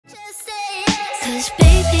'Cause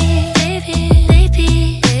baby, baby,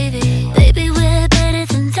 baby, baby, baby, we're better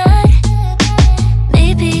than that.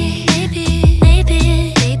 Maybe, maybe,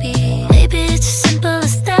 maybe, maybe, maybe it's as simple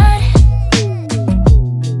as that.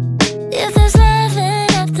 If there's love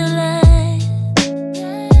in afterlife,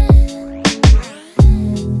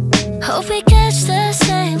 hope we catch the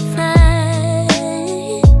same flight.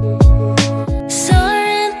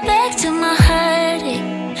 Soaring back to my heartache,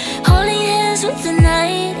 holding hands with the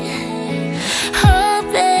night,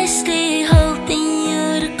 hopelessly hoping you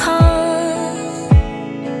to call.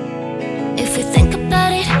 If we think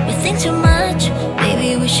about it, we think too much. Maybe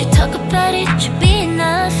we should talk about it, should be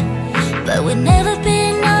enough. But we'll never be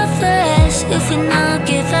enough for us if we not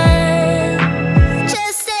give up.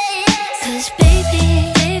 Just say yes. 'Cause baby,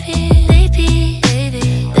 baby, baby, baby,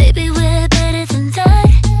 baby, we're better than that.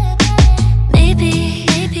 Maybe,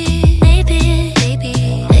 maybe, maybe, maybe,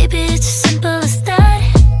 maybe it's as simple as that.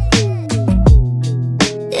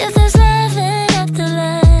 If there's love in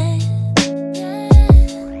afterlife,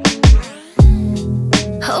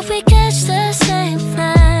 hope we catch the same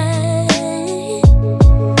flight.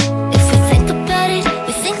 If we think about it,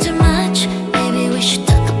 we think too much. Maybe we should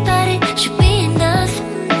talk about it, should be enough.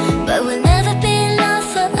 But we'll never be enough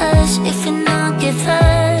for us if we not give up.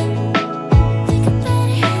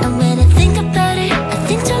 And when I think about it, I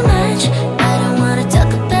think too much. I don't wanna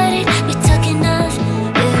talk about it, we talk enough.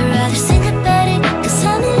 We'd rather sing about it, 'cause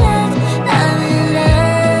I'm in love, I'm in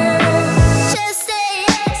love. Just say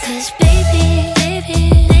yes. 'Cause baby, baby,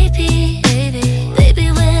 baby, baby, baby,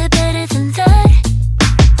 we're better than that.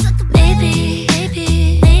 Maybe, maybe,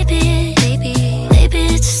 maybe, maybe, maybe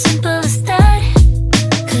it's as simple as that.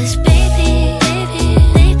 'Cause baby, baby,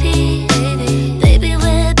 baby, baby, baby,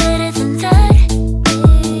 we're better than that.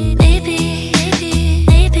 Maybe, maybe,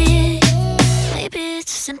 maybe, maybe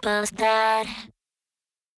it's as simple as that.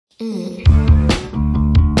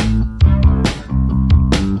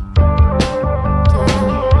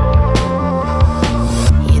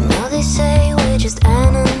 You know they say we're just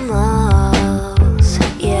animals.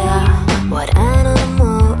 Yeah, what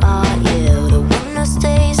animal are you? The one who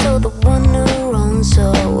stays or the one who runs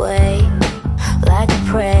away like a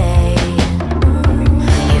prey?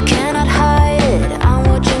 You cannot hide it, I'm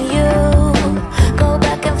watching you go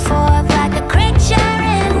back and forth like a creature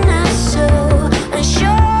in a zoo,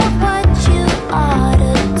 unsure of what you ought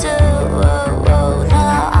to do.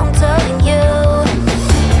 Now I'm telling you,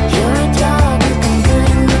 you're a dog looking good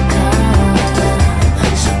in the collar,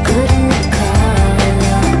 so good in the collar.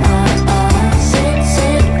 Sit,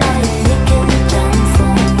 sit, are you making it down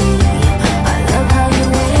for me? I love how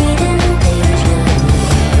you're waiting patiently.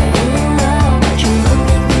 You're in love, but you don't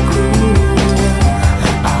make me cool.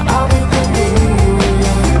 I'll be the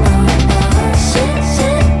ruler. Sit,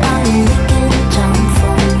 sit, are you making it down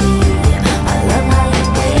for me? I love how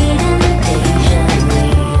you're waiting patiently.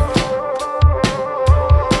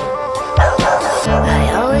 I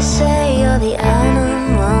always say you're the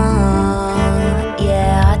animal.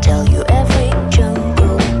 Yeah, I tell you every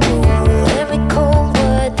jungle rule, every cold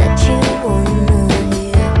word that you wanna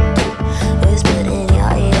hear, whispered in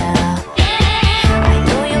your ear. I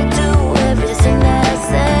know you'll do everything that I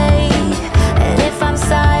say, and if I'm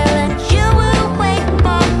silent, you will wait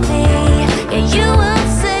for me. Yeah, you will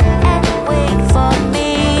sit and wait for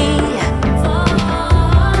me.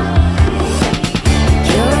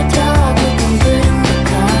 You're a dog looking good in the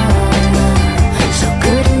collar, so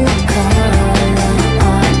good in the collar.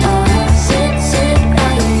 Sit, sit,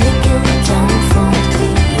 are you making it down for me?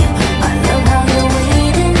 I love how you're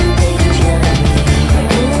waiting patiently.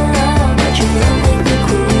 You're in love, but you don't make me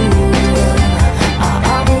cool.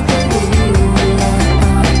 I'll be the ruler.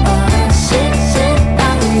 Sit, sit,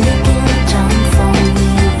 are you making it down for me?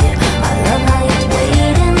 I love how you're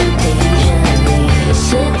waiting patiently.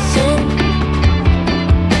 Sit, sit.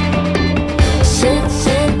 Sit,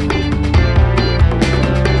 sit.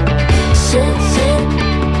 Sit, sit.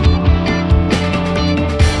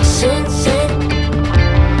 Sit, sit.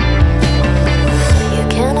 You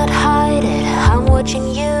cannot hide it, I'm watching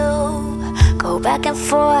you go back and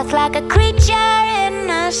forth like a creature in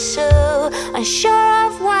a zoo, unsure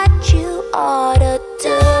of what you ought to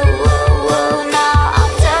do. Now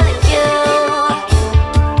I'm telling you,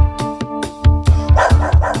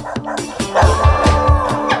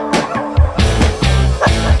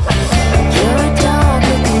 you're a dog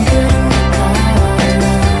looking good in the collar,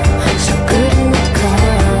 so good in the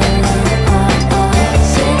collar.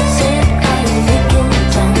 Sit, sit, are you making it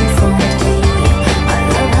down for me? I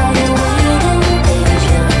love how you're waiting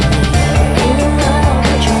patiently. You're in love,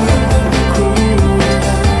 but you don't make me cool.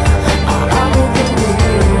 I'll be the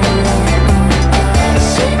ruler.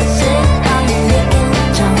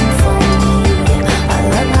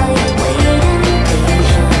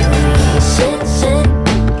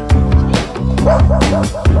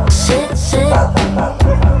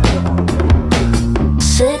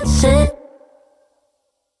 sit.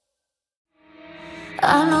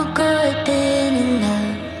 I'm no good being in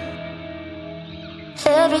love.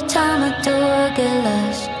 Every time I do, I get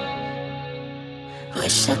lost.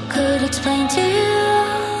 Wish I could explain to you,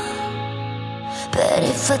 but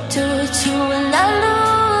if I do, it's you and I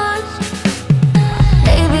lose.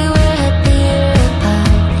 Maybe we're happier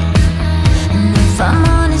apart, and if I'm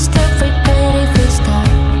honest, I regret if we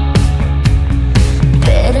start.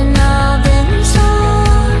 Better now than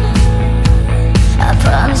soon. I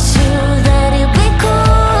promise you that it'll be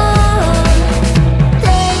cool.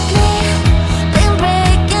 Lately, been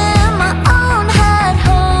breaking my own heart,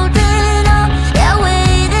 holding on, yeah,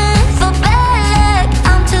 waiting for back.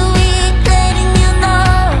 I'm too weak, letting you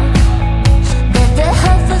know that the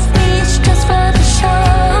half of me is just for the show.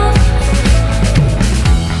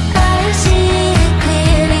 I see it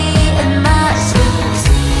clearly in my sleep.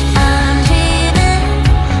 I'm dreaming,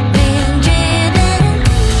 been dreaming.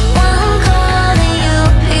 One call and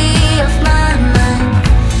you'll be off my mind.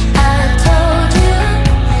 I told you,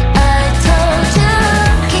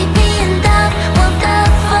 keep me in doubt, won't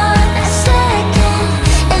doubt for a second.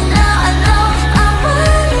 And now I know I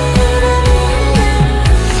want you to mean it.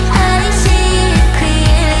 I see it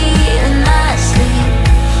clearly in my sleep.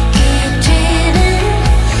 Keep dreaming,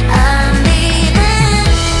 I'm leaving.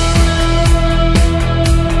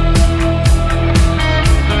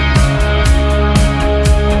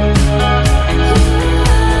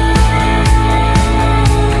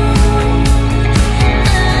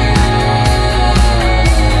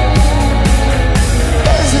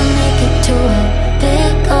 Doesn't make it too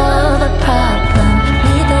big of a problem.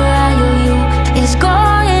 Neither I or you is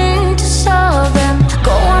going to solve them.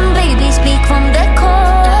 Go on, baby, speak from the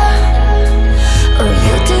core, or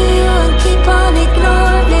you do you and keep on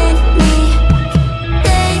ignoring me.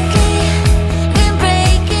 Lately, been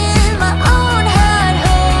breaking my own heart,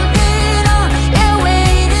 holding on, yeah,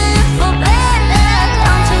 waiting for better.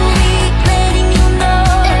 I'm too weak, letting you know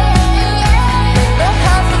that the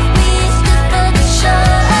half of me is just for the show.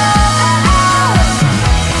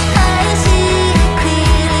 I see it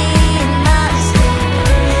clearly in my sleep.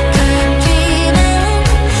 Keep dreaming,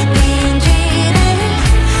 been dreaming.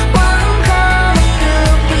 One call and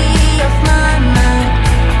you'll be off my mind.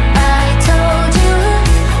 I told you,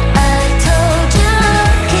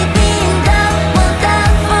 keep me in doubt, won't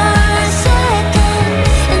doubt for a second.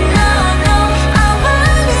 And now I know I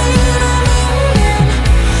want you to mean it.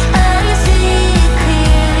 I see it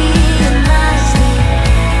clearly in my sleep.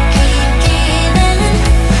 Keep dreaming,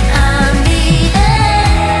 I'm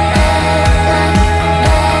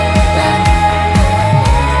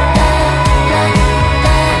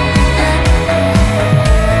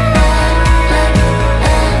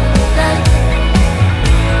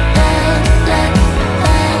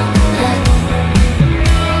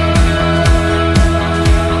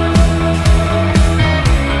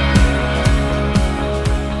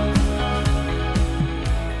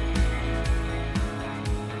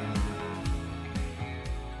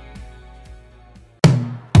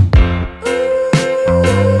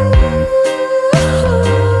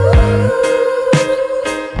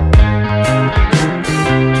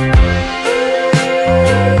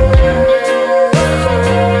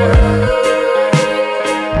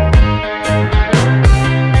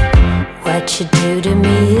What you do to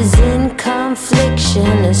me is in confliction,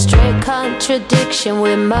 a straight contradiction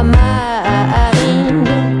with my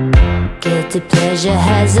mind. Guilty pleasure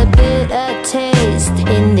has a bitter taste.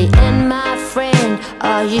 In the end, my friend,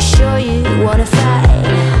 are you sure you wanna fight?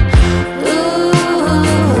 Ooh,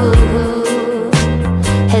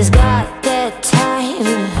 has got that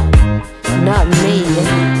time, not me.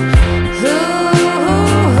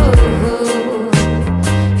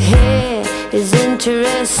 Is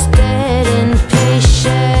interested in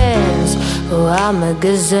patience. Oh, I'm a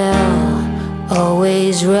gazelle,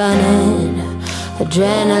 always running,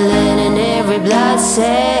 adrenaline in every blood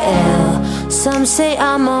cell. Some say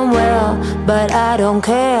I'm unwell, but I don't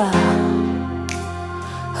care.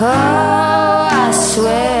 Oh, I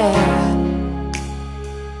swear.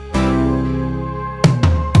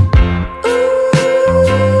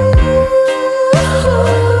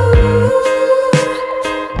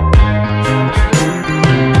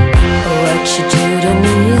 What you do to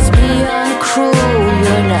me is beyond cruel.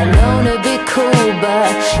 You're not known to be cool,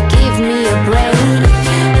 but give me a break.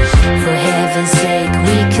 For heaven's sake,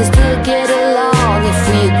 we can still get along if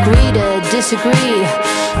we agree to disagree.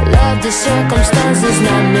 Love the circumstances,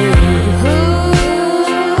 not me.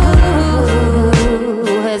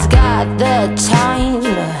 Who has got the time?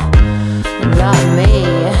 Not me.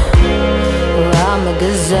 Well, I'm a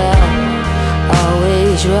gazelle,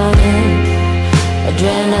 always running,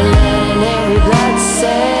 adrenaline in every blood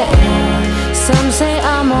cell. Some say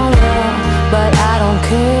I'm unreal, but I don't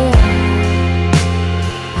care.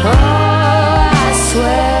 Oh, I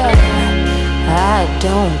swear I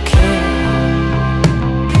don't care.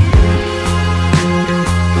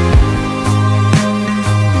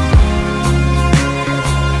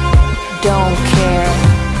 Don't care.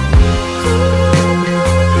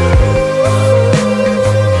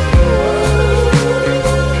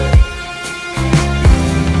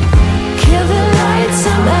 Kill the lights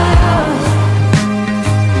I'm out,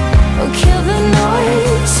 or kill the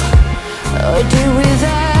noise, or do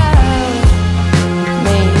without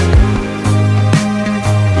me.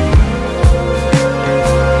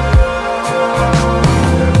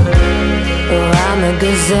 Or I'm a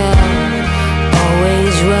gazelle,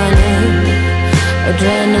 always running,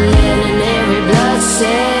 adrenaline in every blood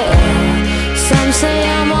cell. Some say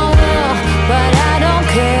I'm on will, but I don't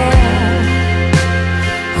care.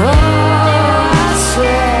 Oh, I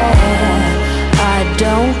swear I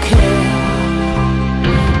don't care.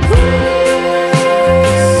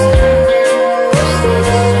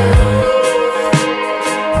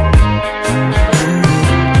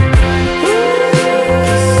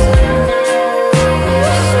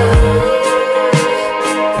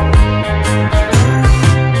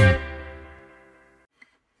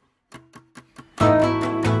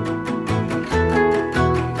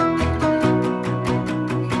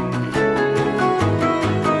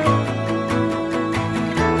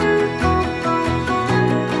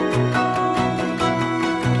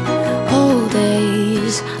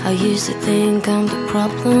 I used to think I'm the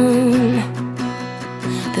problem,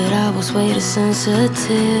 that I was way too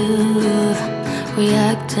sensitive,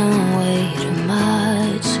 reacting way too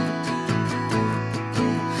much,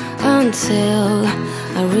 until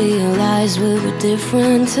I realized we were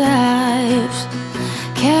different types,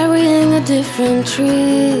 carrying a different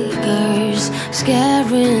triggers,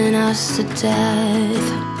 scaring us to death.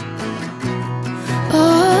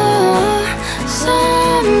 Oh,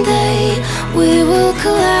 someday we will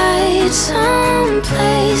collide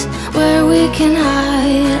someplace where we can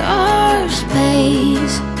hide our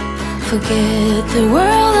space. Forget the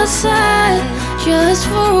world outside, just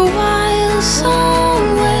for a while.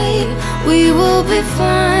 Some way we will be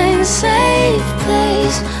fine, safe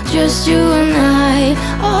place, just you and I,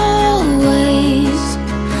 always.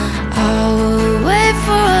 I will wait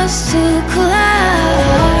for us to collide.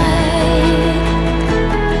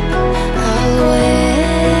 I'll wait.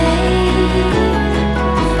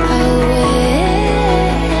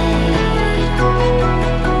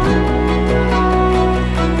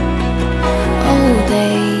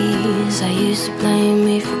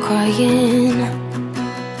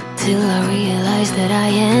 Till I realized that I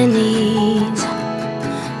had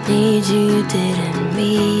needs you didn't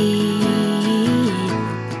meet.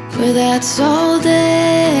 But that's all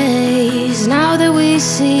days. Now that we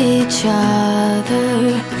see each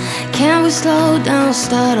other, can we slow down,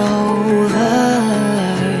 start over?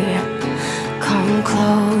 Come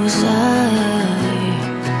closer.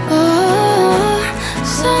 Oh,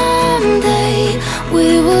 someday we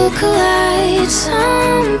will collide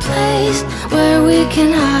someplace where we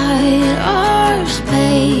can hide our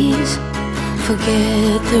space.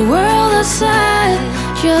 Forget the world outside,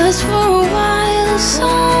 just for a while.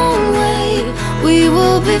 Some way we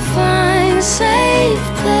will be fine, safe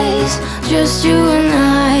place, just you and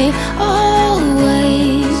I,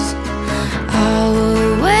 always. I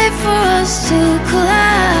will wait for us to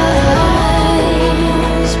collide.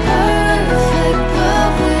 It's perfect, but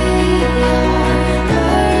we are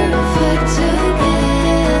perfect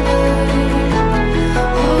together.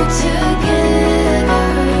 Oh, together.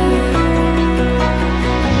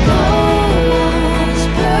 No one's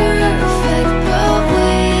perfect, but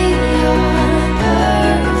we are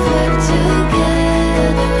perfect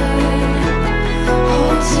together.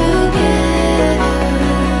 Oh, together.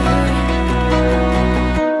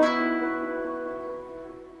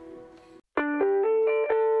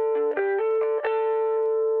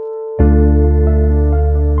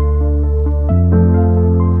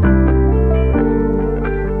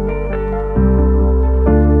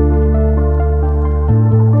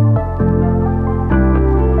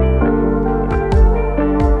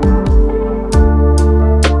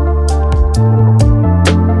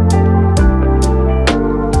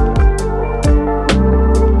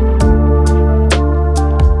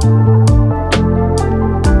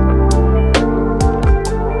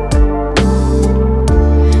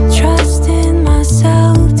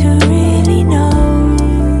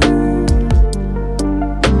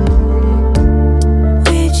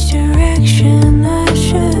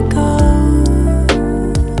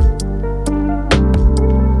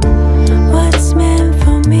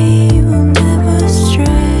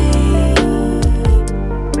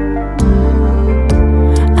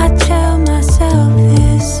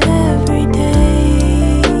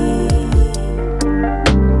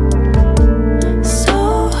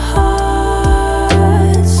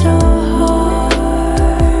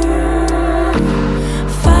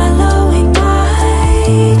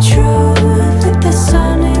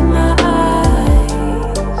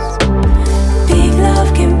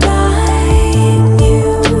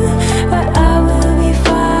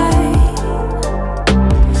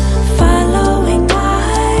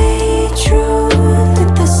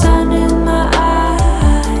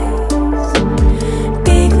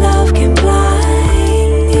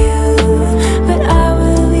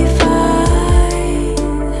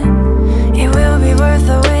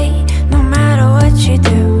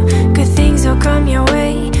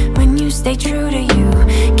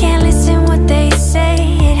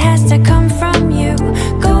 to come from you.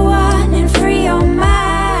 Go on and free your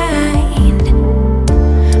mind,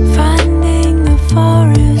 finding the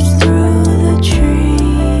forest through the trees.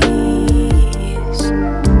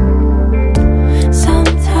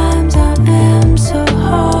 Sometimes I am so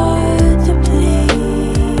hard to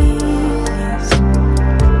please,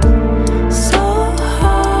 so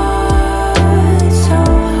hard, so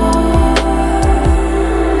hard.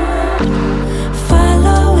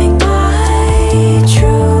 Following my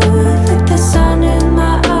truth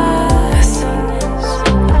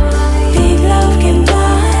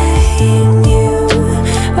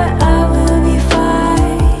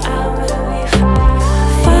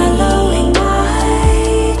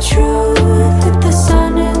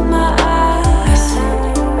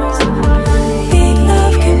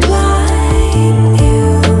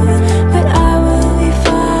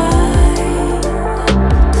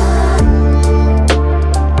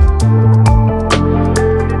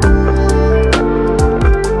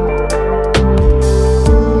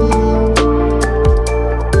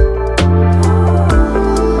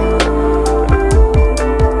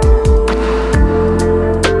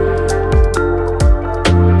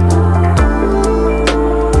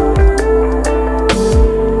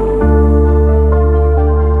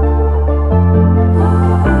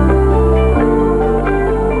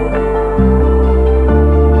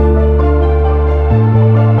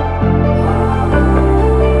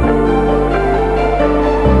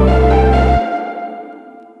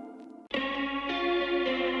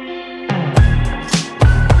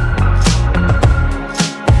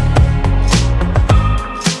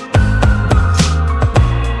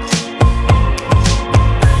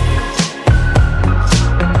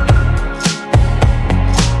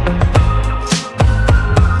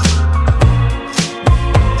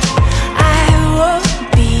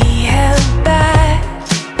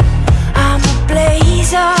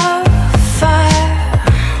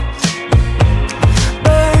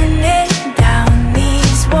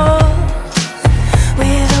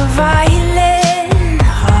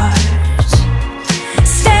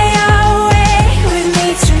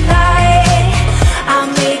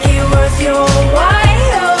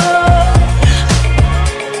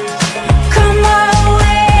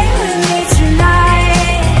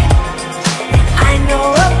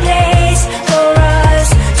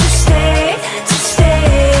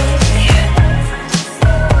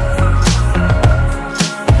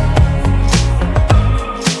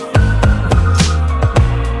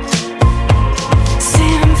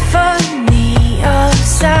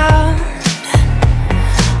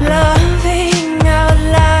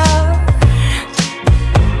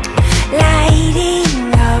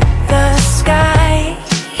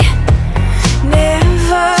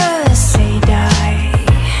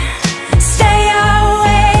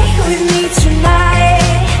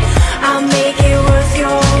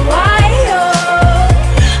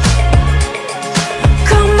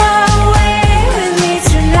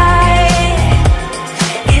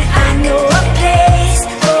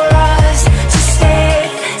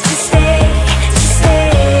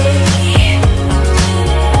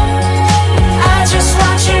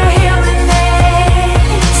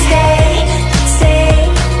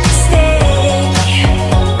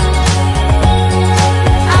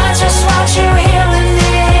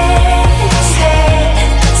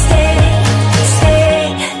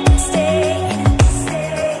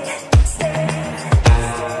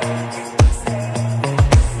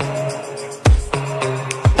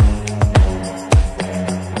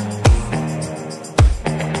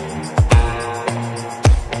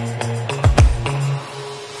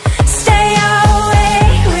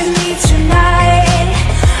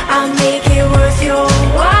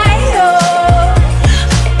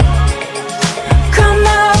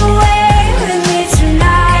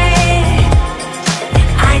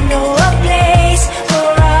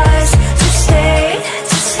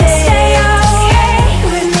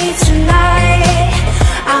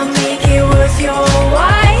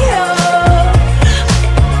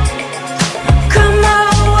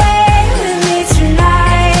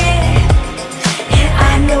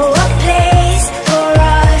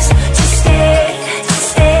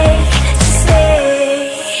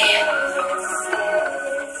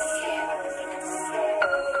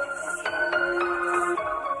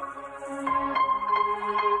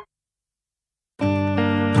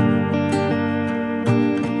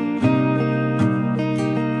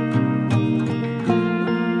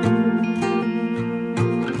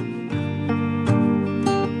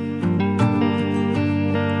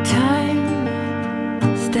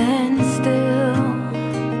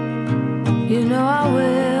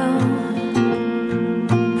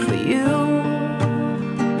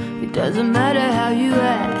Doesn't matter how you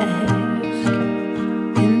ask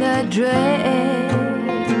in that dress.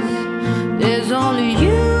 There's only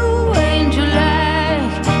you, angel,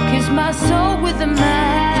 like kiss my soul with a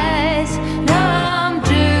mask. Now I'm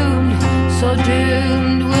doomed, so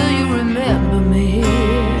doomed. Will you remember me?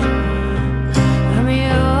 I'm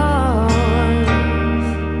yours.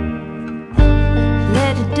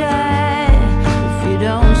 Let it die if you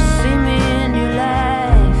don't see me in your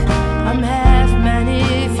life. I'm half man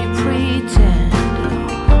if you pretend.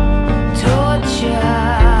 Torture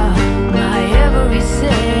my every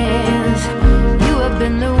sense. You have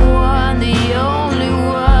been the one, the only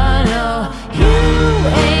one. Oh, you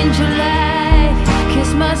angel like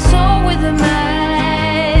kiss my soul with a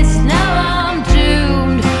mask. Now I'm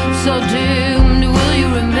doomed, so doomed. Will you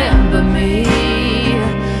remember me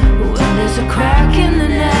when there's a crack in the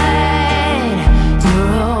night?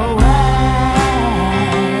 You're alright.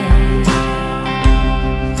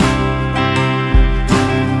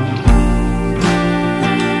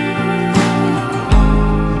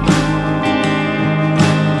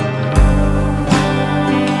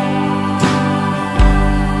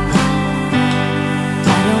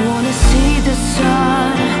 I don't wanna see the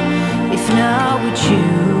sun if not with you.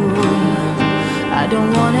 I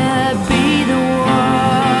don't wanna be the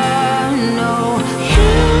one. No,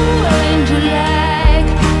 you angel like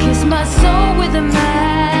kiss my soul with a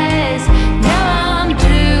mask. Now I'm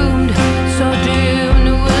doomed, so doomed.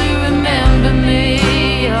 Will you remember me?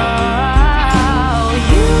 Oh,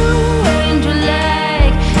 you angel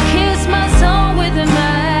like kiss my soul with a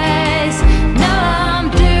mask. Now I'm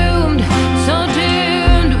doomed, so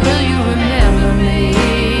doomed. Will you remember me?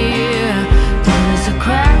 When there's a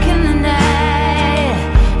crack in the night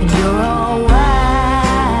and you're all white.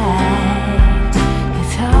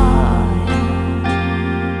 It's hard,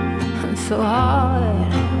 it's so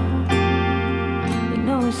hard. You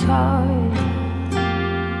know it's hard,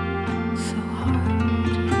 so hard.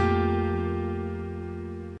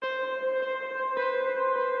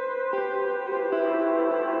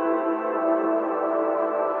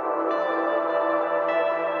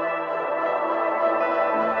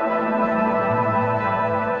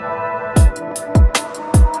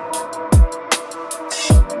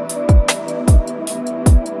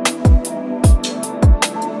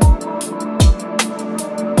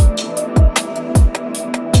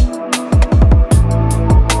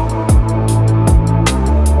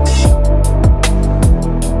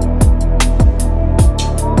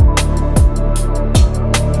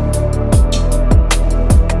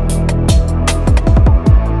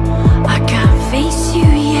 I can't face you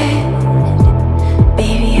yet,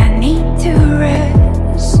 baby, I need to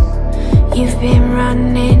rest. You've been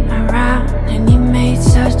running around and you made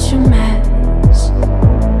such a mess.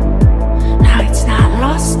 Now it's not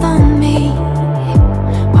lost on me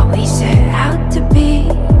what we set out to be.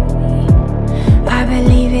 I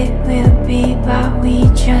believe it will be, but we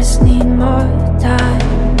just need more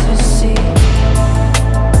time to see.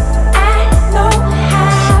 I know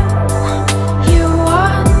how you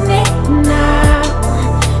want it now,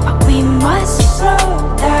 but we must slow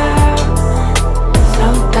down,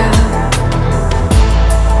 slow down.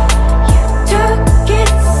 You took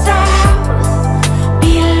it south,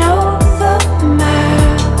 below the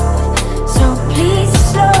mouth, so please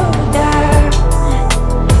slow down,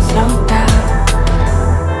 slow down.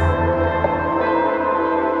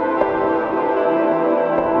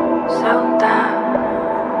 Slow down.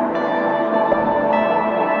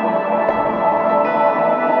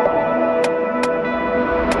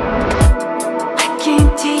 I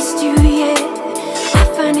can't taste you yet. I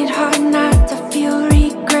find it hard not to feel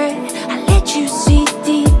regret. I let you see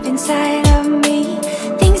deep inside of me,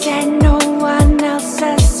 things that no one else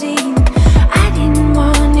has seen. I didn't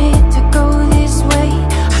want it to go this way.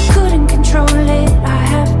 I couldn't control it, I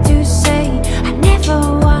have to say. I never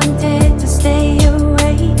wanted to stay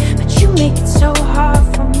away, but you make it so hard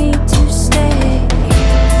for me to stay.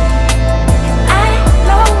 I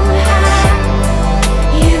know how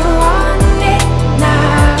you want it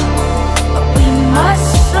now, but we must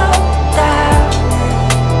slow down,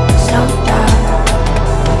 slow down.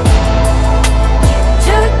 You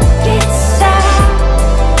took it south,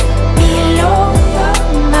 below the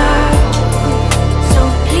mouth, so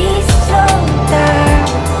please slow down,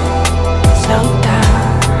 slow down.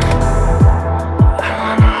 I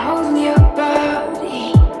wanna hold your body,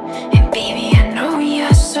 and baby, I know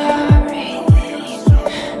you're sorry,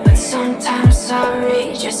 but sometimes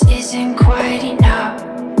sorry just isn't quite enough.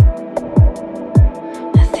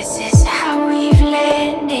 This is how we've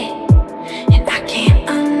landed, and I can't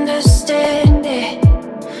understand it.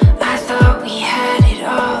 I thought we had it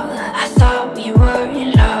all, I thought we were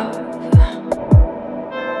in love.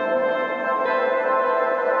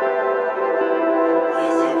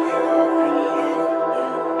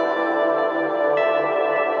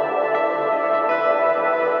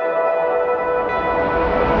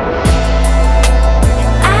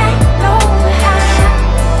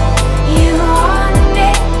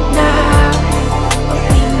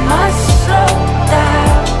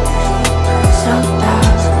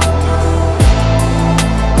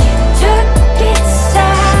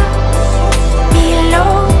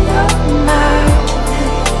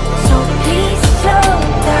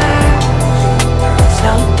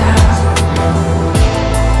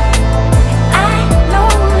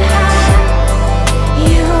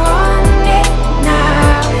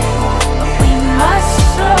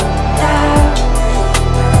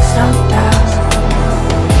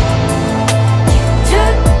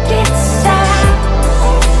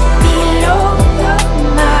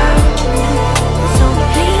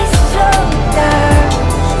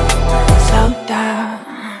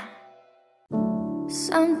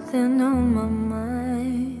 been on my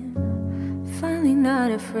mind. Finally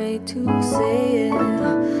not afraid to say it. I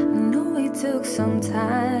know it took some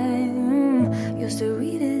time. Used to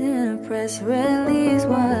read it in a press release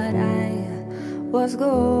what I was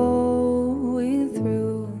going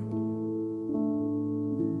through,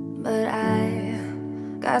 but I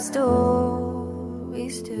got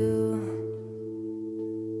stories too.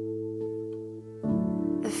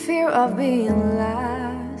 The fear of being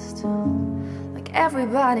last, like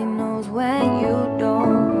everybody knows when you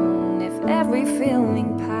don't. If every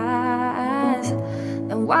feeling passed,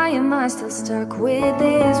 then why am I still stuck with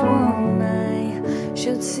this one? I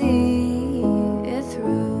should see it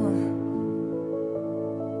through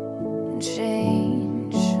and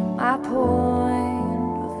change my point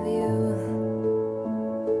of view.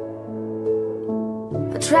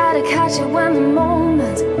 I try to catch it when the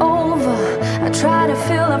moment's over. I try to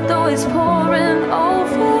fill up though it's pouring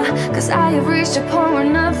over, 'cause I have reached a point where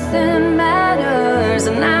nothing matters,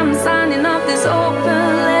 and I'm signing up this open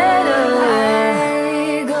letter.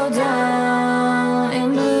 I go down in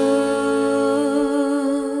blue,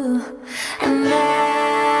 and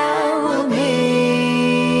that will be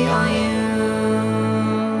on you.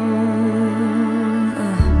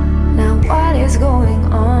 Now what is going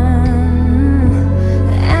on?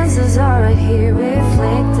 The answers are right here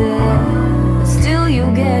reflected, but still you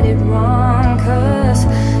get it wrong, 'cause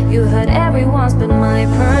you heard everyone's but my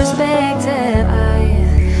perspective. I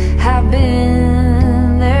have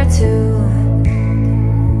been there too,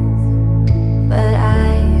 but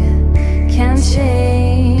I can't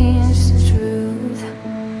change the truth.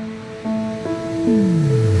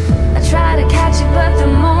 I try to catch it but the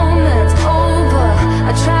moment's over.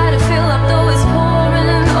 I try to fill up though it's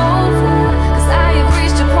pouring over, 'cause I have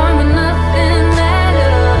reached a point where nothing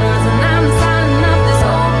matters, and I'm signing up this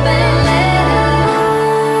open letter.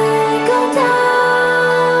 I go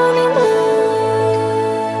down in blue,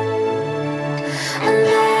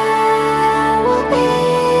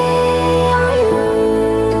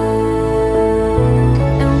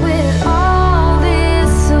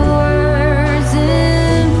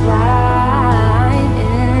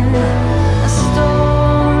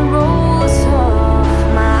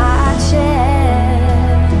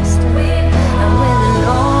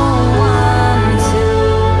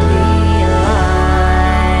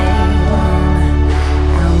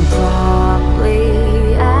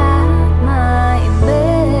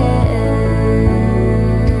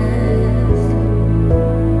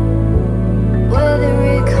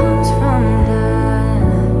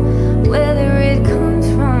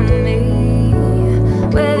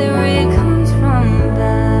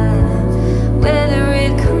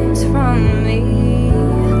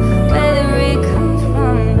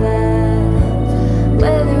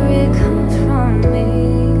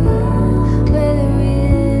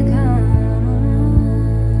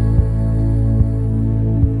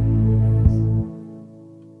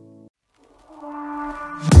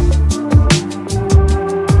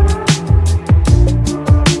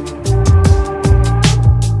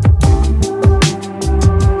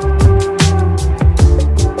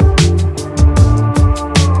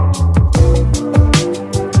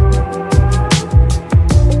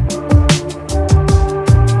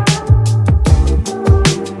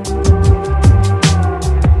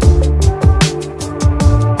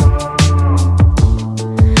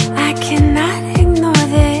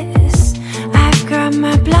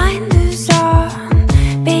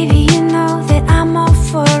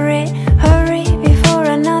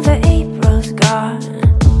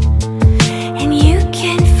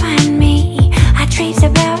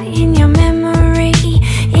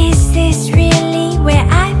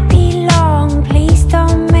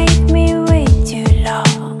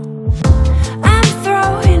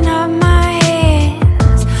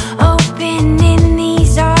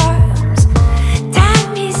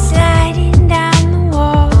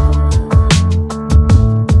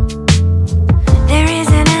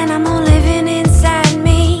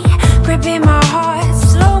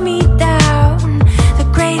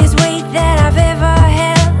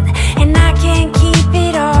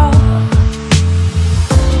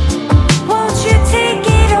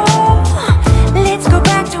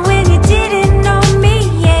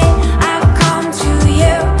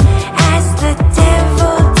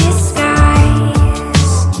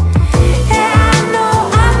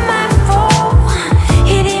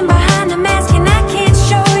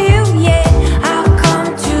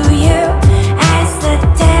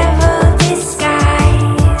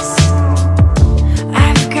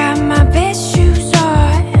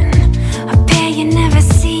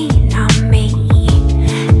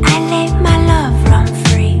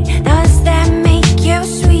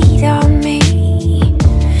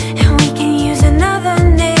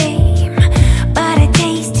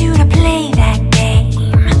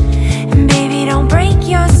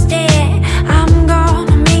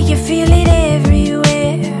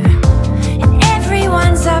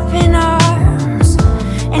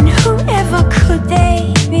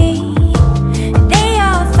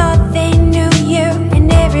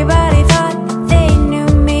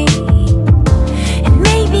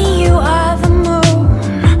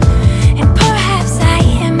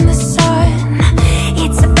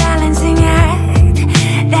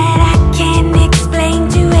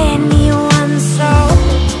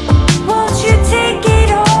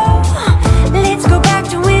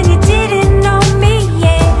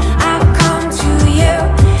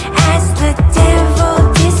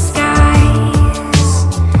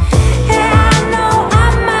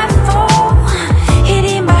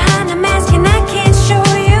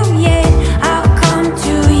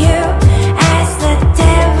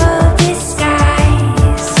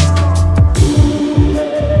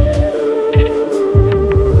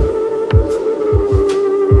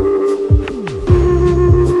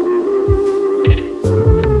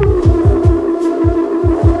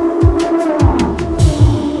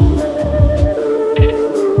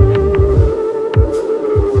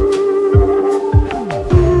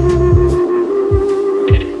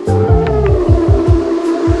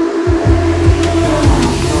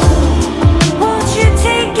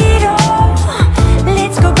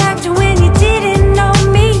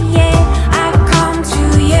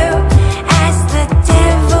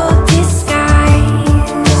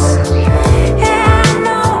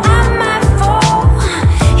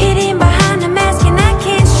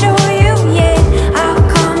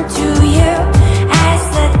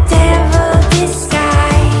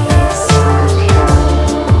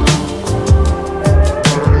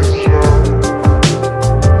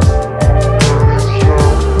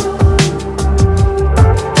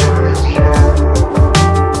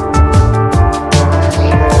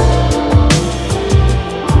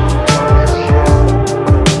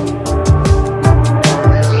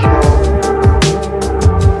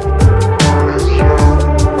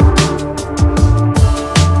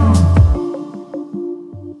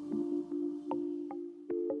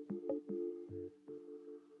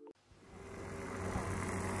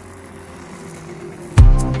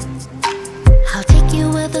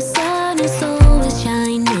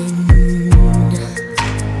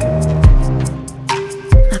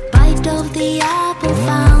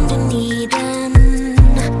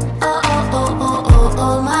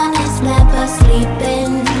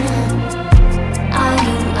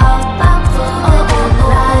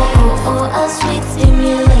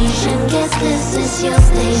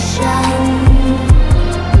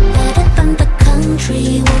 Better than the country,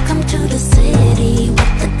 welcome to the city.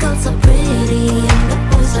 Where the girls are pretty and the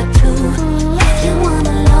boys are too. If you want a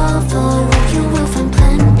lover, you will find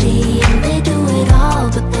plenty. And they do it all,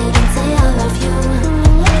 but they don't say I love you.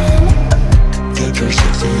 Get your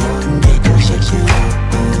sexy on, get your sexy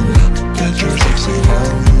on, get your sexy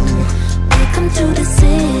on. Welcome to the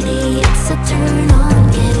city, it's a turn on.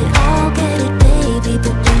 Get it all, get it baby,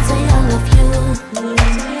 but don't say I love you.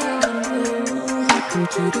 Welcome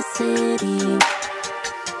to the city.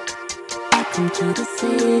 Welcome to the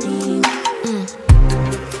city.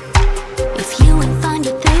 If you ain't find a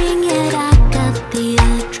thing yet, I got the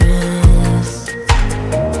address.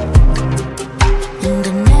 In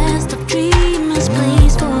the nest of dreamers,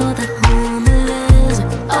 place for the homeless.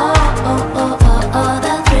 Oh, oh, oh, oh, oh,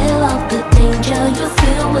 the thrill of the danger you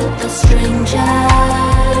feel with a stranger.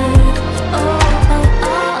 Oh, oh,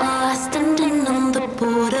 oh, standing on the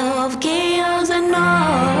border of chaos and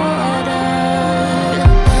order.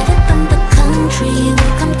 Better than the country,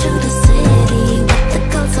 welcome to the city. Where the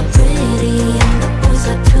girls are pretty and the boys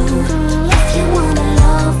are too. If you want a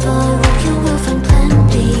lover, you will find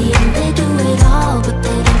plenty. And they do it all, but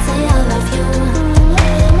they don't say I love you.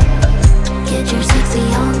 Get your sexy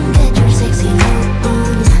on, get your sexy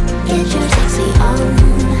on, get your sexy on.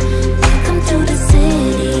 Welcome to the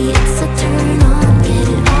city, it's a turn on. Get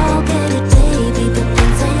it all, get it baby, but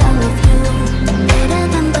don't say I love you. Better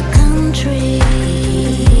than the country,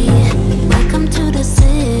 welcome to the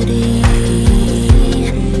city.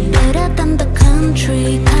 Better than the country,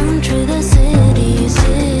 country, the city,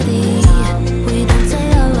 city. We don't say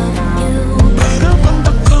I love you. Better than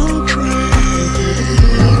the country,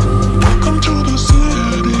 welcome to the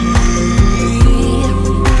city.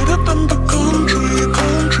 Better than the country,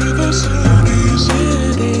 country, the city,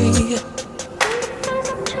 city.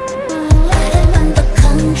 Better than the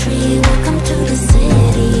country, welcome to the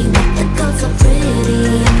city. Where the girls are pretty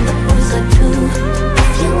and the boys are too.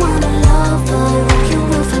 If you want a lover, you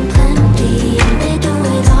will find plenty. And they do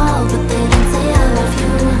it all, but they don't say I love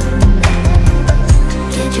you.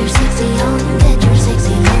 Get your sexy on, get your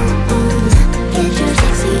sexy on, get your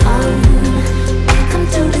sexy on. Welcome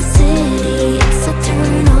to the city, it's a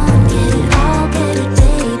turn on. Get it all, get it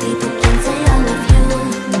baby, but don't say I love you.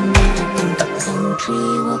 In the country,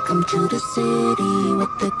 welcome to the city.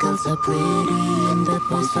 Where the girls are pretty and the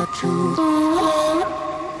boys are too.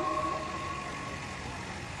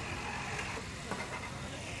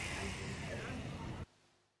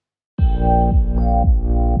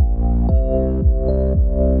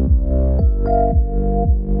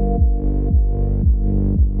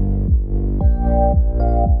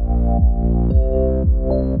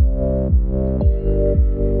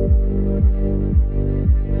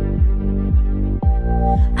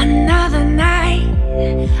 Another night,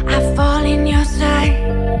 I fall in your sight.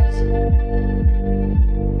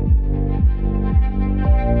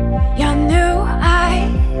 Your new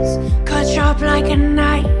eyes cut sharp like a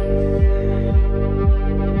knife.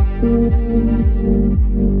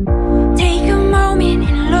 Take a moment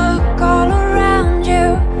and look all around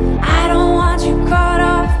you. I don't want you caught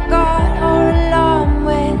off guard or alarmed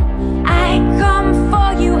when I come for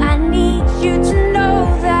you. I need you to know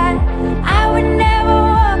that I would never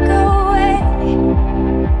walk away.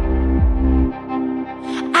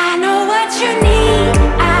 I know what you need,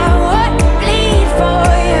 I would bleed for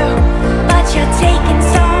you, but you're taking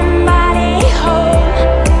somebody home.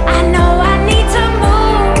 I know I need to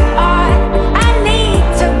move on, I need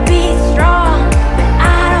to be strong, but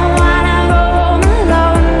I don't wanna go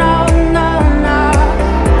alone, no, no, no.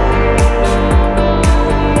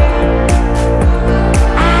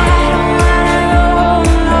 I don't wanna go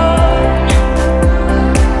alone.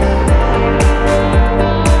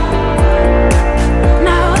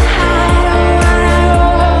 No, I don't wanna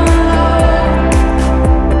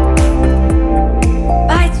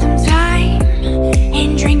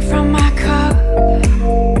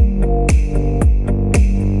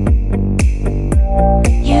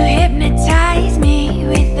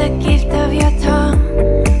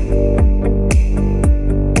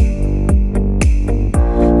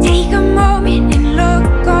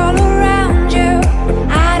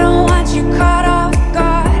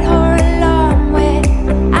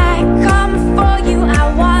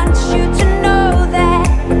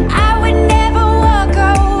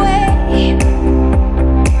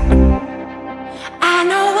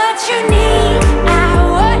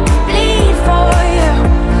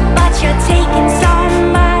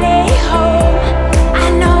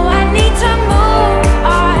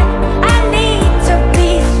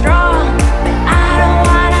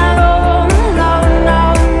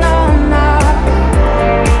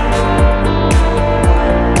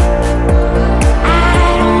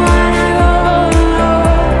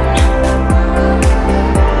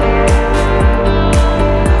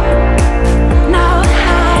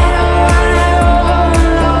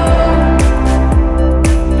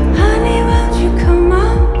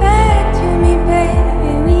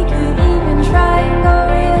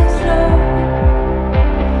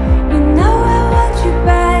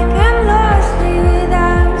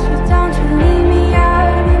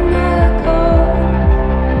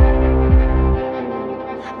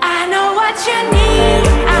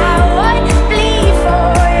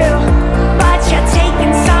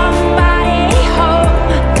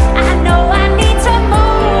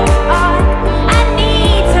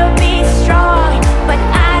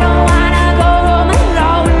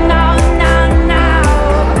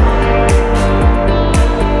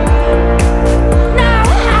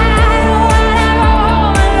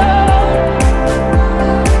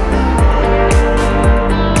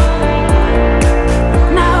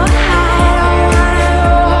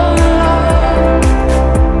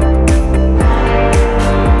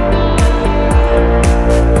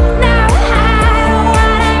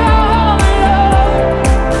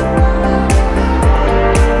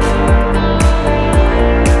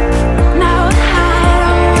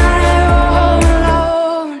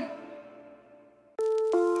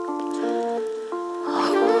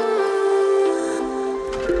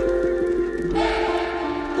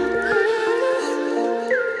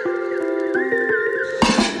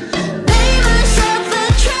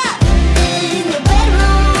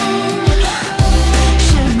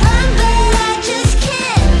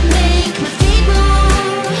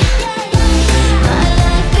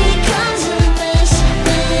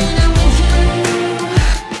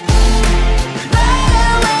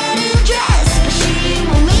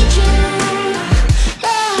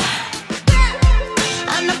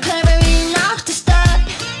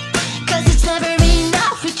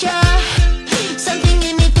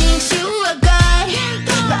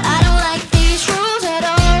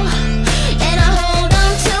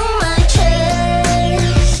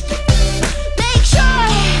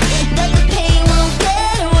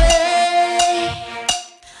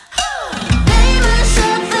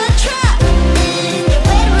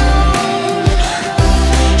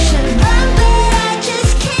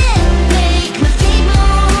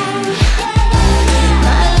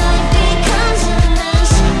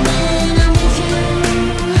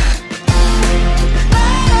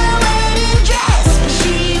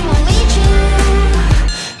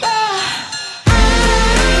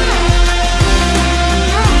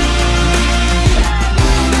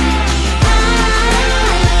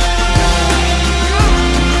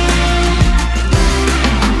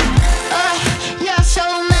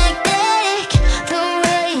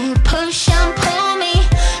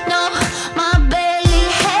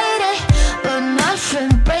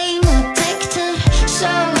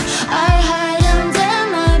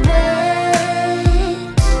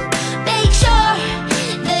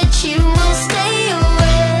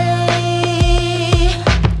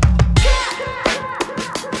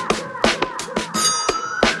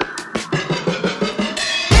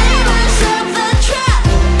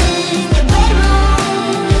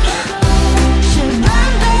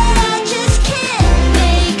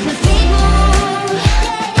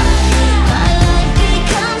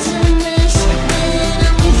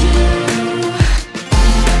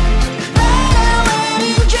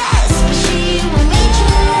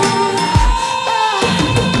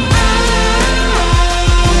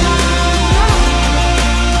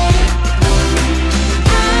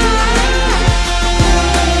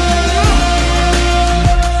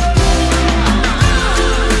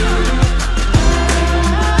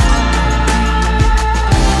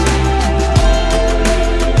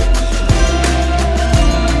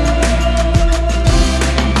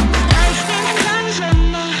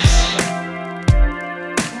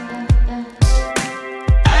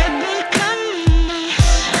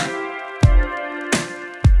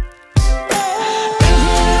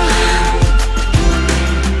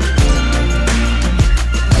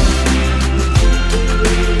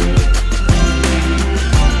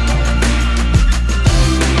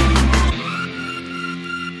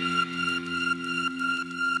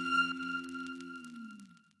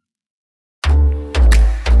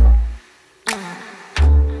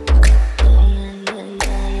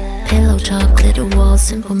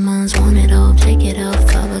simple minds want it all. Take it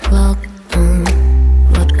off 5 o'clock.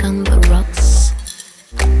 What come the rocks?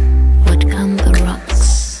 What come the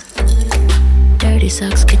rocks? Dirty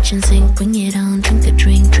socks, kitchen sink, bring it on. Drink a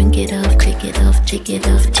drink, drink it off. Take it off, take it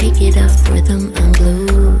off, take it off. Rhythm and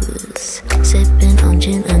blues, sipping on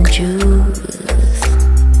gin and juice.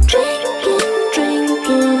 Drinking,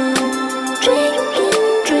 drinking, drinking,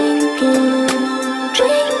 drinking,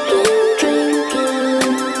 drinking, drinking.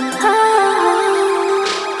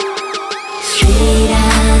 Straight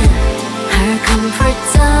out of her comfort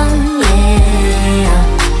zone, yeah.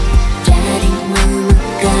 Daddy, mama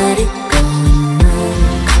got it going on.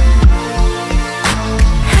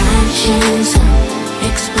 Actions of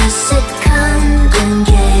explicit content,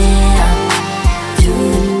 yeah.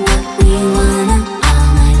 Doing what we wanna all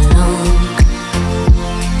night long.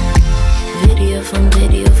 Video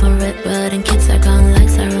from red button. Kids are gone,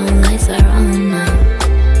 lights are on, lights are on now.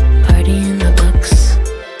 Party in the box,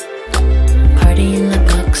 party in the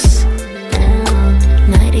box.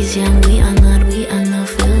 90s young, we are not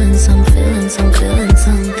feeling some, feeling some, feeling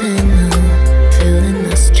something. Feeling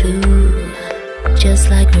us too, just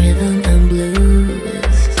like rhythm and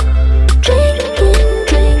blues. Drinking,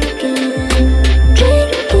 drinking,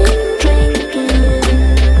 drinking, drinking, drinking,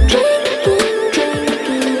 drinking.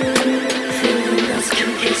 Feeling us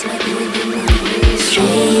too, just like rhythm and blues.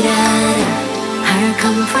 Straight out of her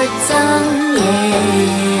comfort zone,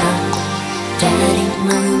 yeah. Daddy,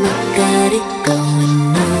 mama got it going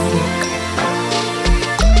on.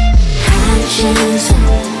 Actions of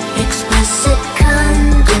explicit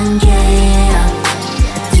content, yeah.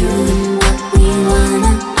 Doing what we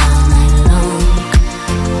wanna all night long.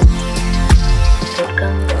 Look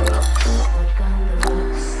on the rocks, look on the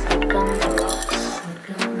rocks, look on the rocks, look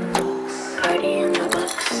on the rocks. Party in the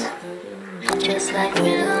box, just like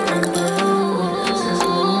rhythm and blues.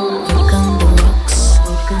 Look on the rocks,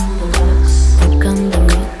 look on the rocks, look on the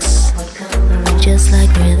rocks, just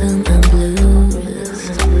like rhythm and blues.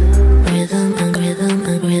 Rhythm and rhythm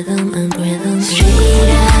and rhythm and rhythm. Straight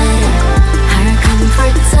out of her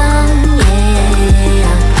comfort zone,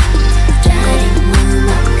 yeah. Daddy,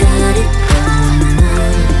 mama got it going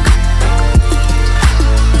on.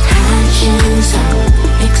 Actions of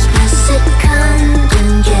explicit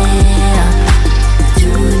content, yeah.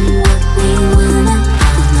 Doing what we wanna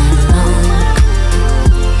all night long.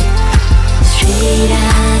 Straight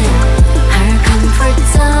out of her comfort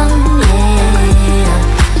zone, yeah.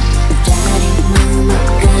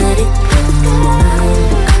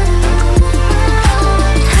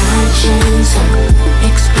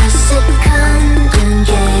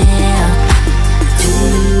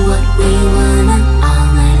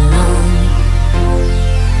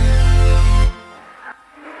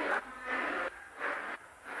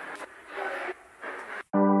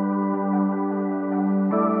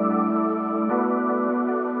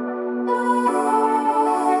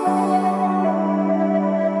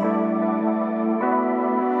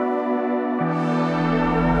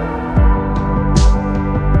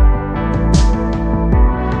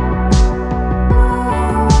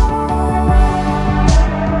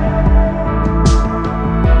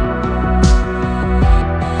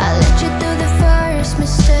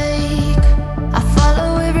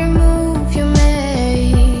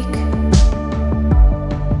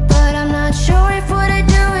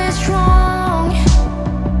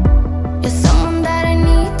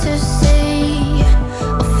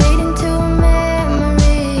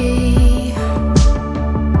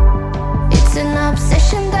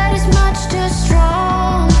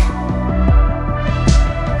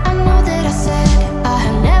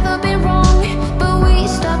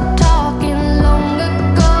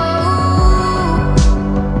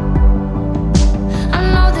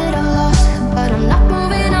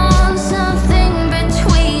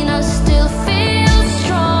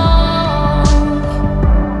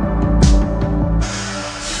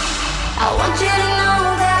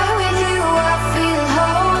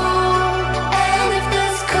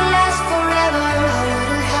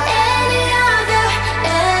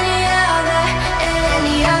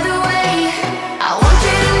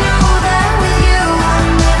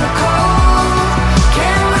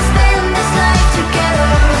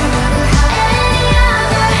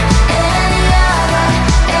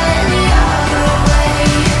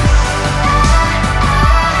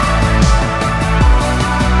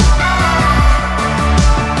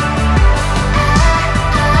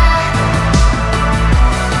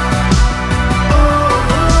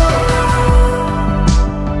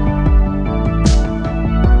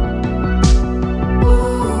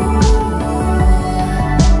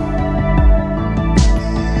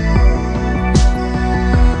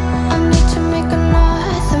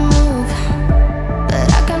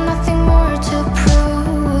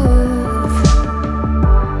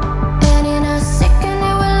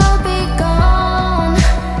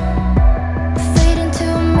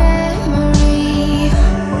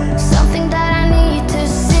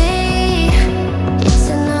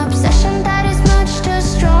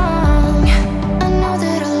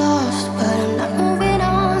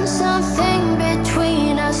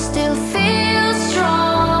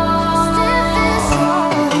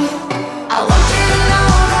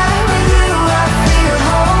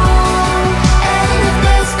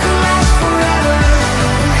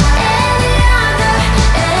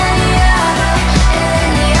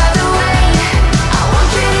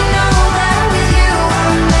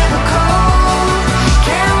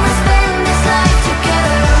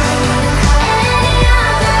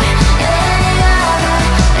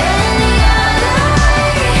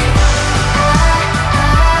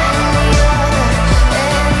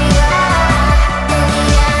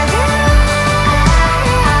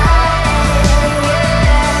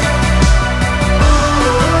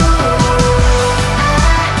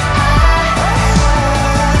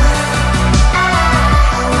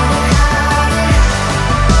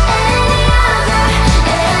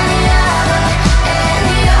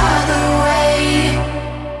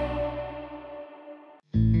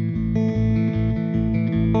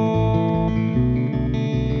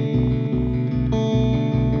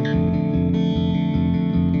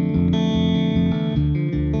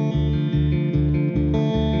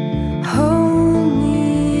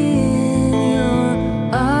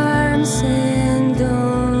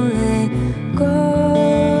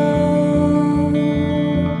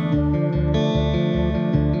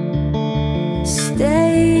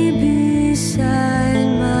 Stay beside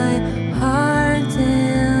my heart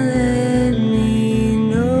and let me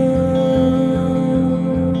know,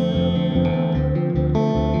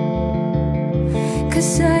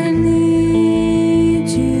 'cause I need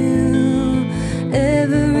you.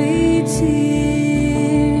 Every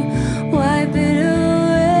tear, wipe it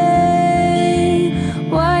away,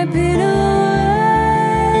 wipe it away.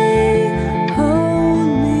 Hold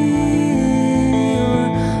me in your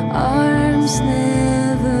arms,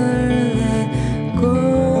 never let go.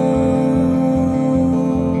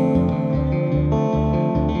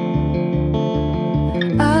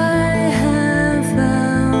 I have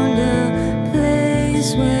found a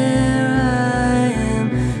place where I am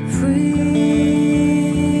free.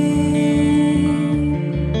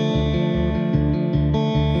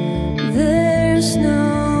 There's no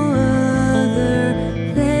other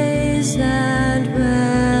place I'd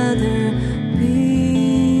rather be.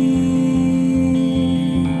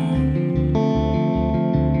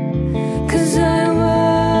 'Cause I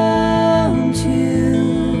want you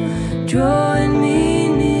drawing me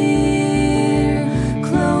near,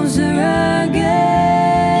 closer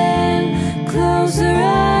again, closer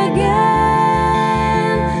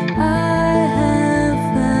again. I have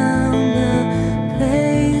found a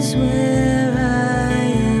place where I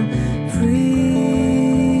am free.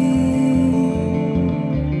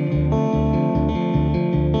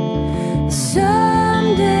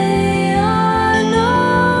 Someday I know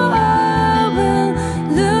I will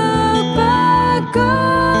look back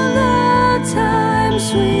on the times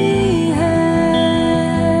we had.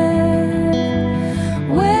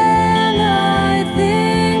 When I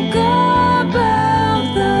think about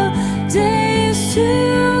the days to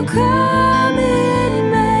come, it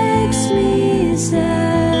makes me sad.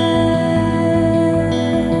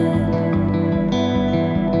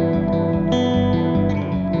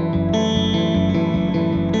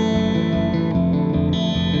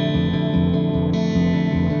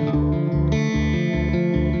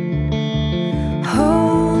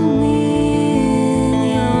 Hold me in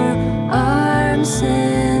your arms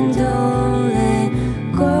and don't let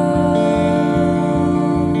go.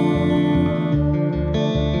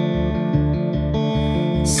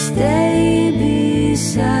 Stay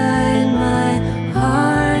beside my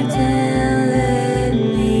heart and let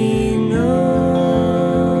me know,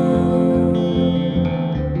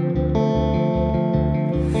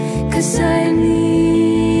 'cause I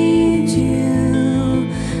need you.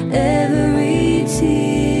 Every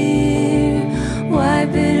tear,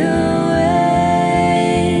 wipe it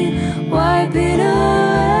away, wipe it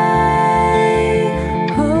away.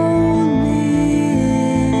 Hold me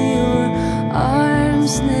in your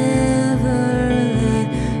arms, never let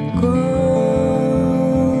go.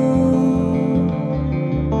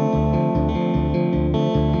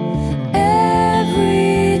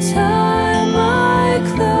 Every time I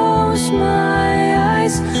close my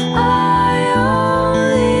eyes, I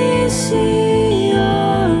only see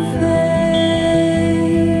your face.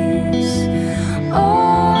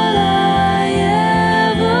 All I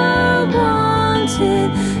ever wanted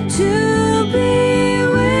to be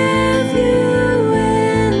with you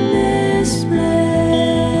in this place.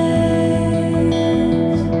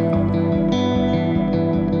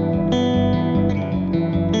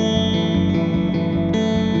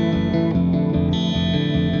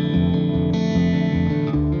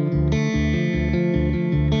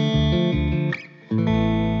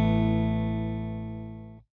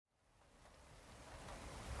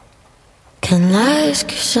 Can I ask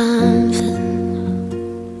you something?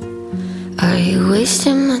 Are you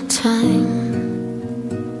wasting my time?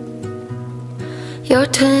 You're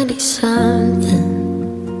 20-something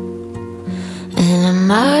and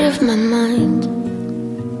I'm out of my mind.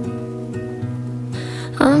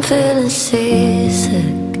 I'm feeling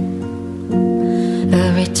seasick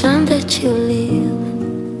every time that you leave.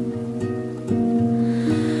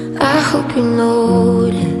 I hope you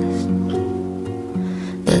notice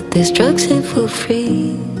that these drugs ain't for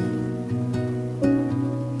free.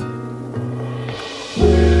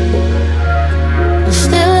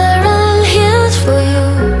 Still I run heels for you.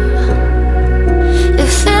 You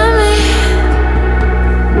feel me?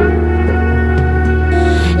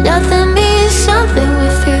 Nothing means something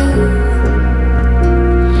with you.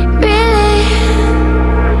 Really?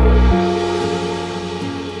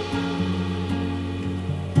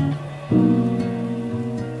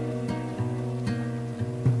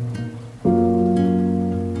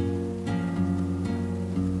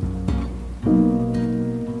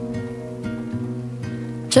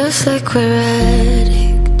 Just like we're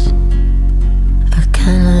addicts, I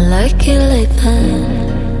kinda like it like that.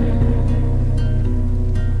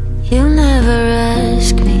 You never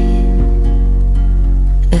ask me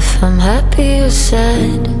if I'm happy or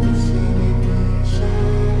sad.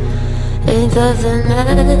 Ain't that the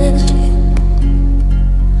magic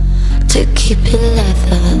to keep it like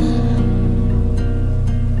that?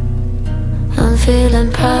 I'm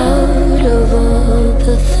feeling proud of all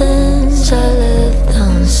the things I left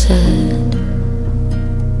unsaid.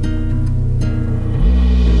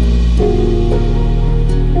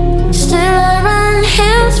 Still I run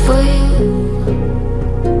hills for you.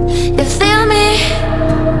 You feel me?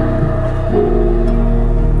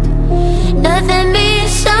 Nothing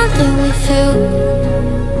means something with you.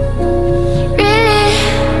 Really?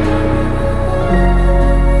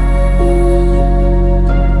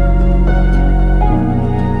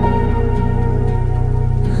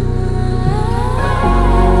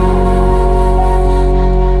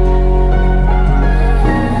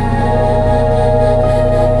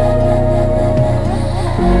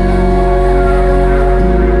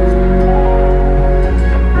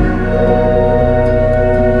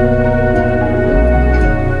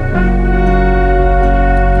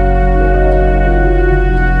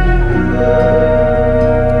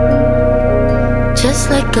 Just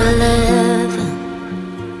like 11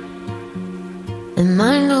 and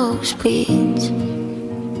my nose bleeds.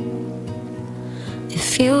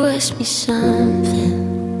 If you ask me something,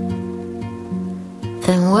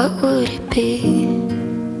 then what would it be?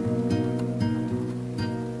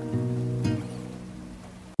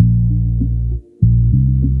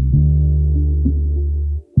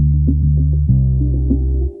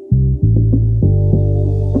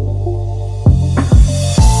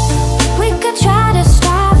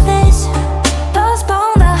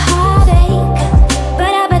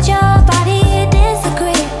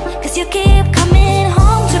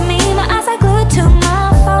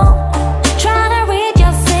 Trying to read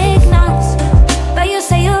your signals, but you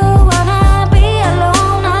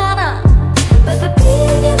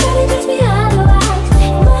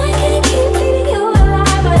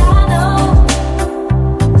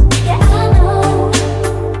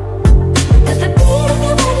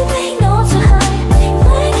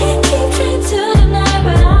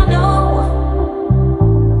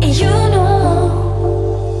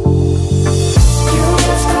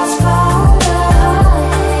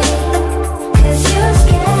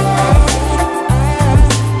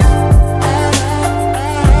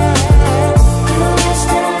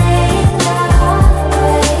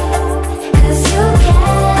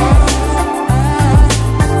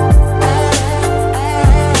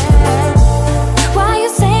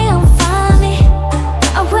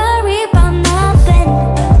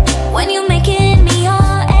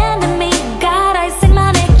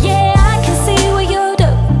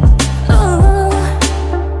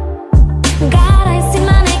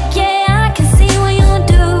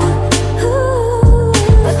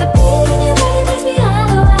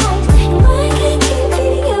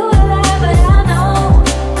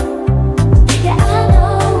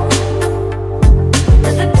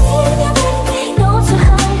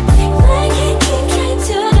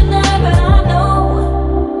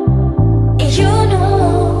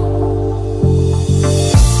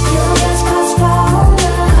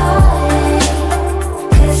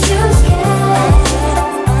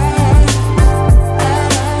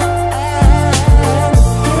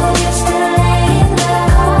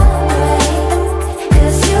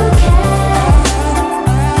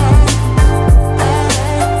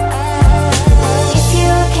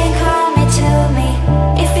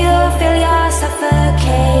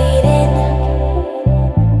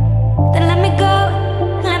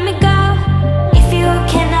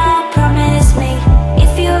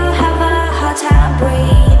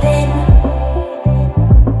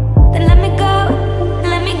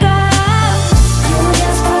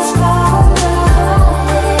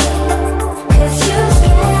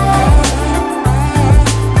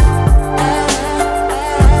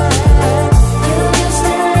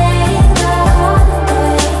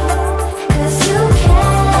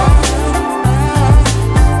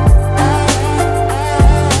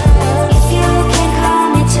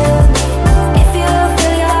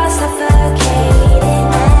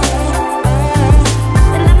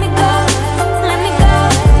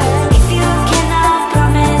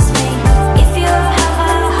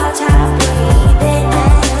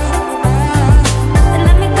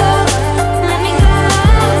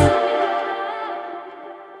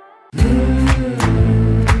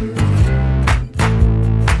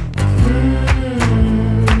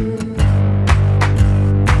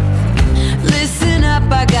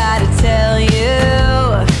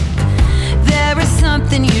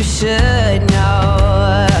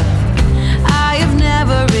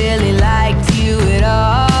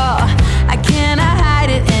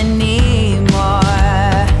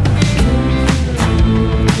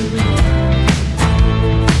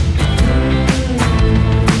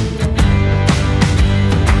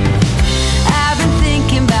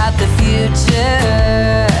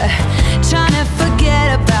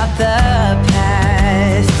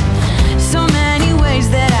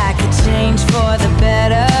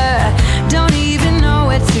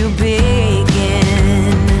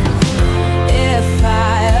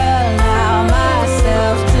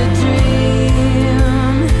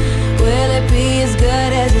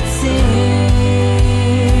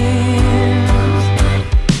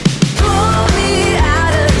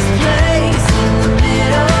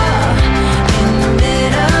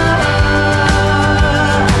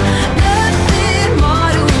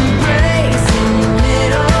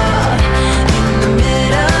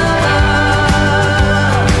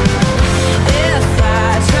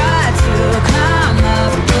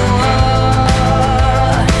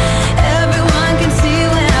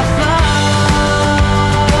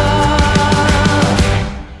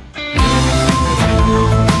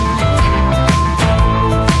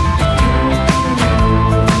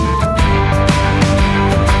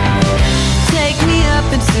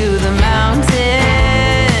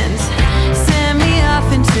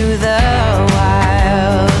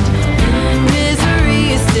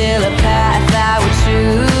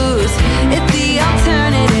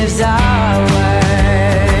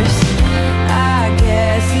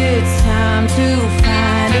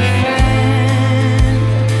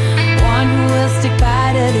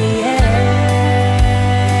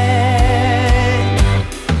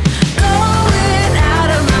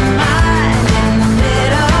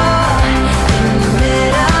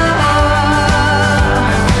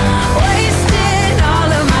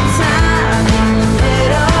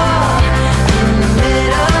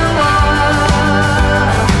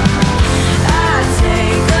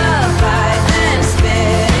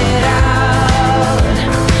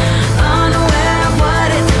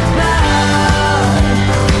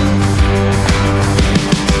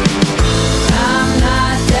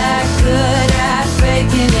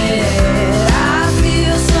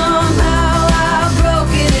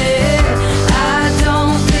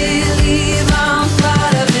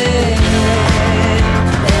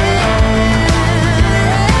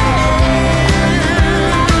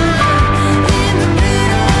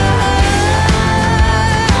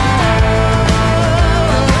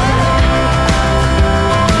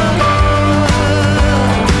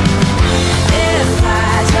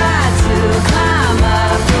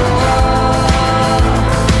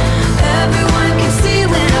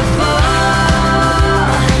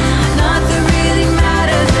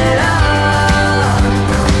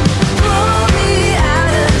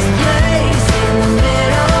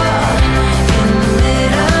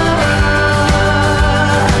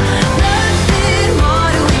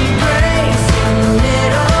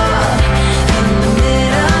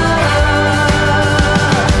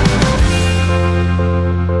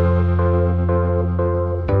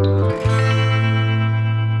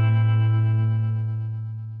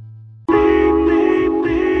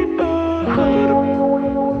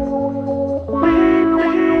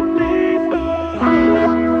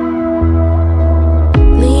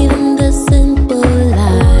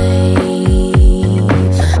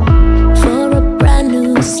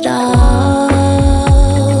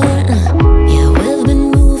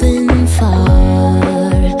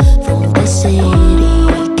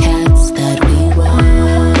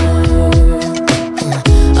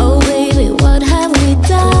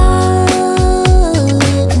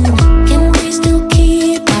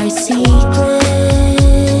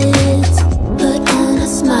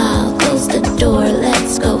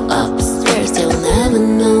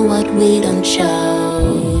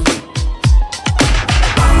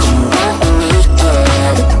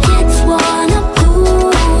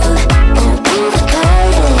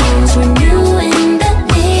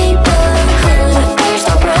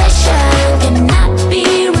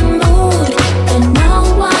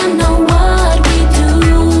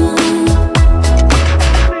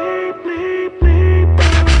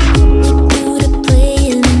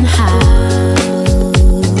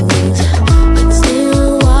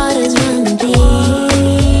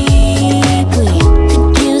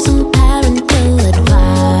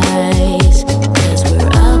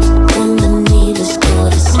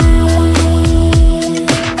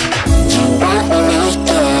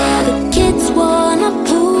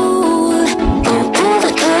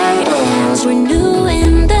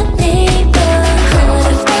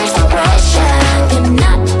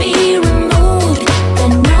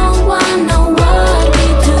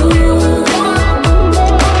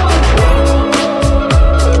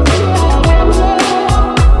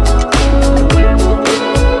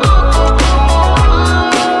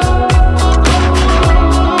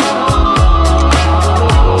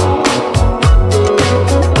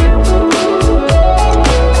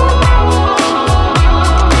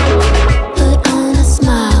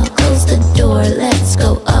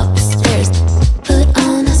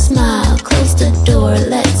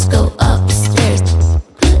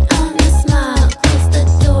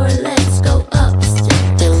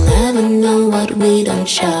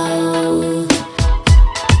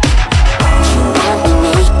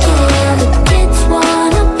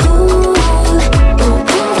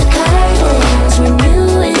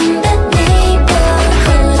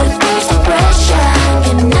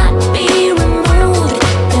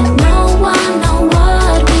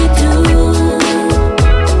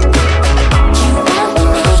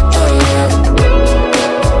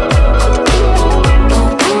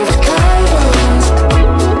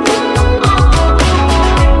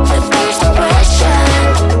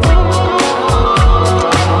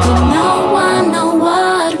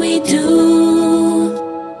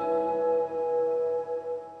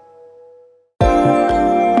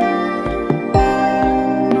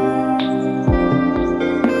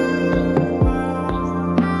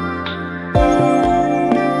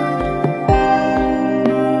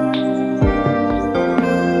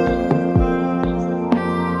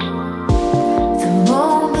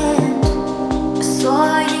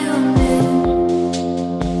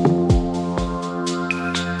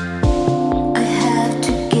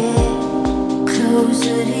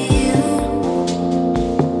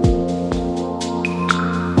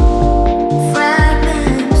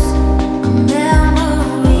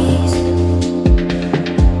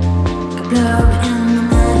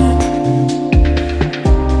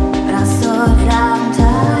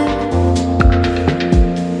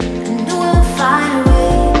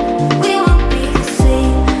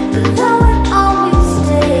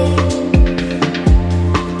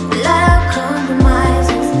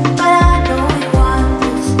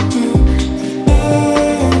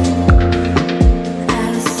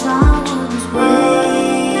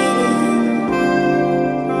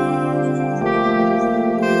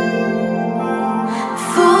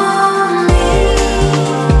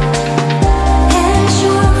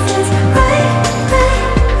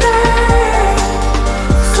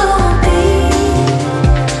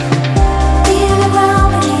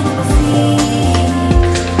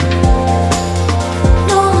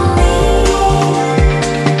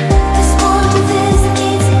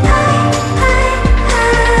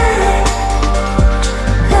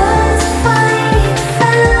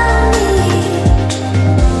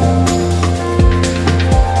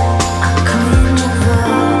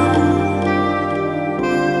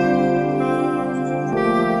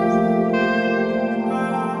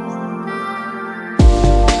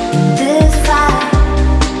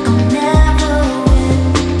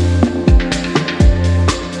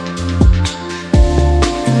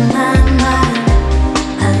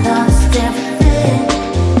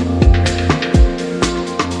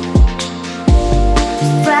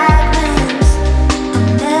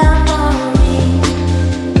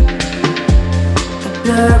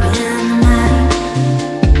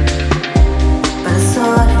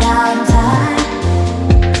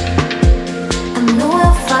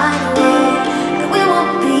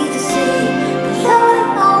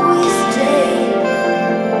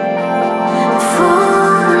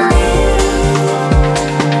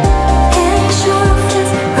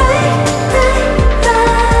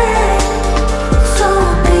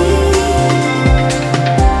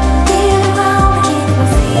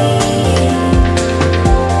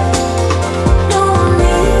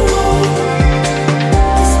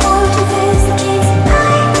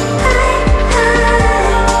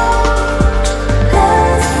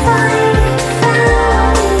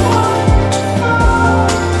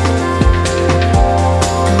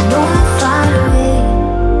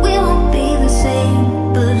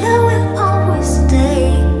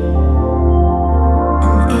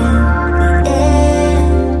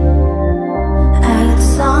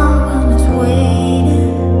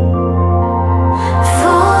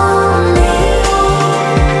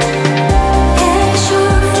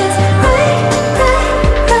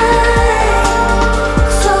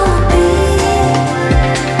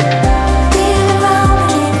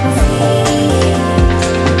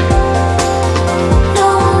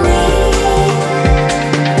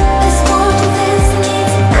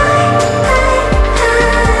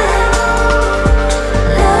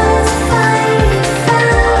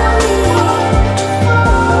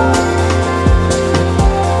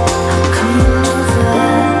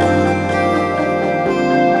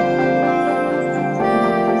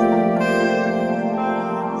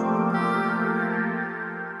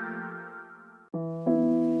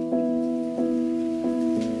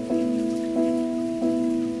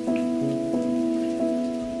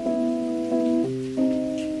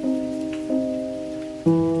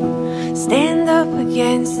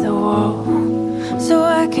against the wall, so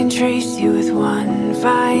I can trace you with one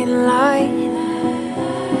fine line.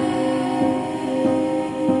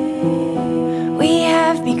 We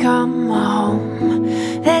have become a home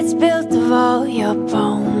that's built of all your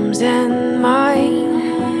poems and mine.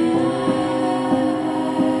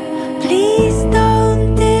 Please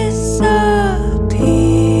don't disappear.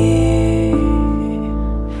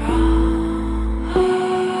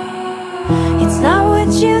 It's not what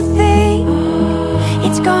you think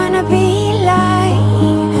it's gonna be like,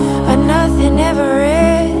 but nothing ever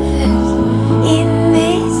is in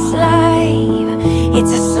this life.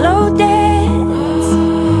 It's a slow dance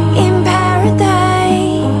in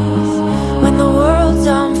paradise. When the world's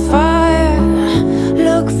on fire,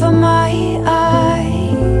 look for my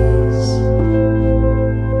eyes.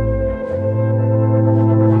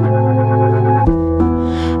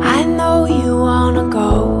 I know you wanna go,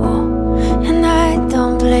 and I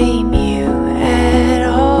don't blame you at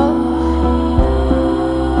all.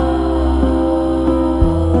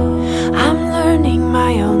 I'm learning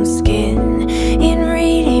my own skin in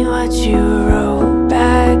reading what you wrote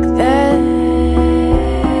back then.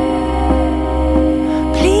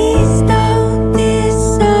 Please don't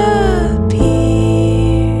disappear.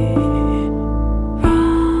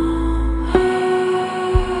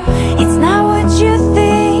 It's not what you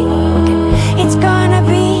think it's gonna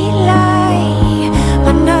be like,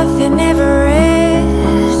 but nothing ever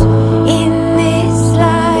is in this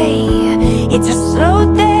life. It's a slow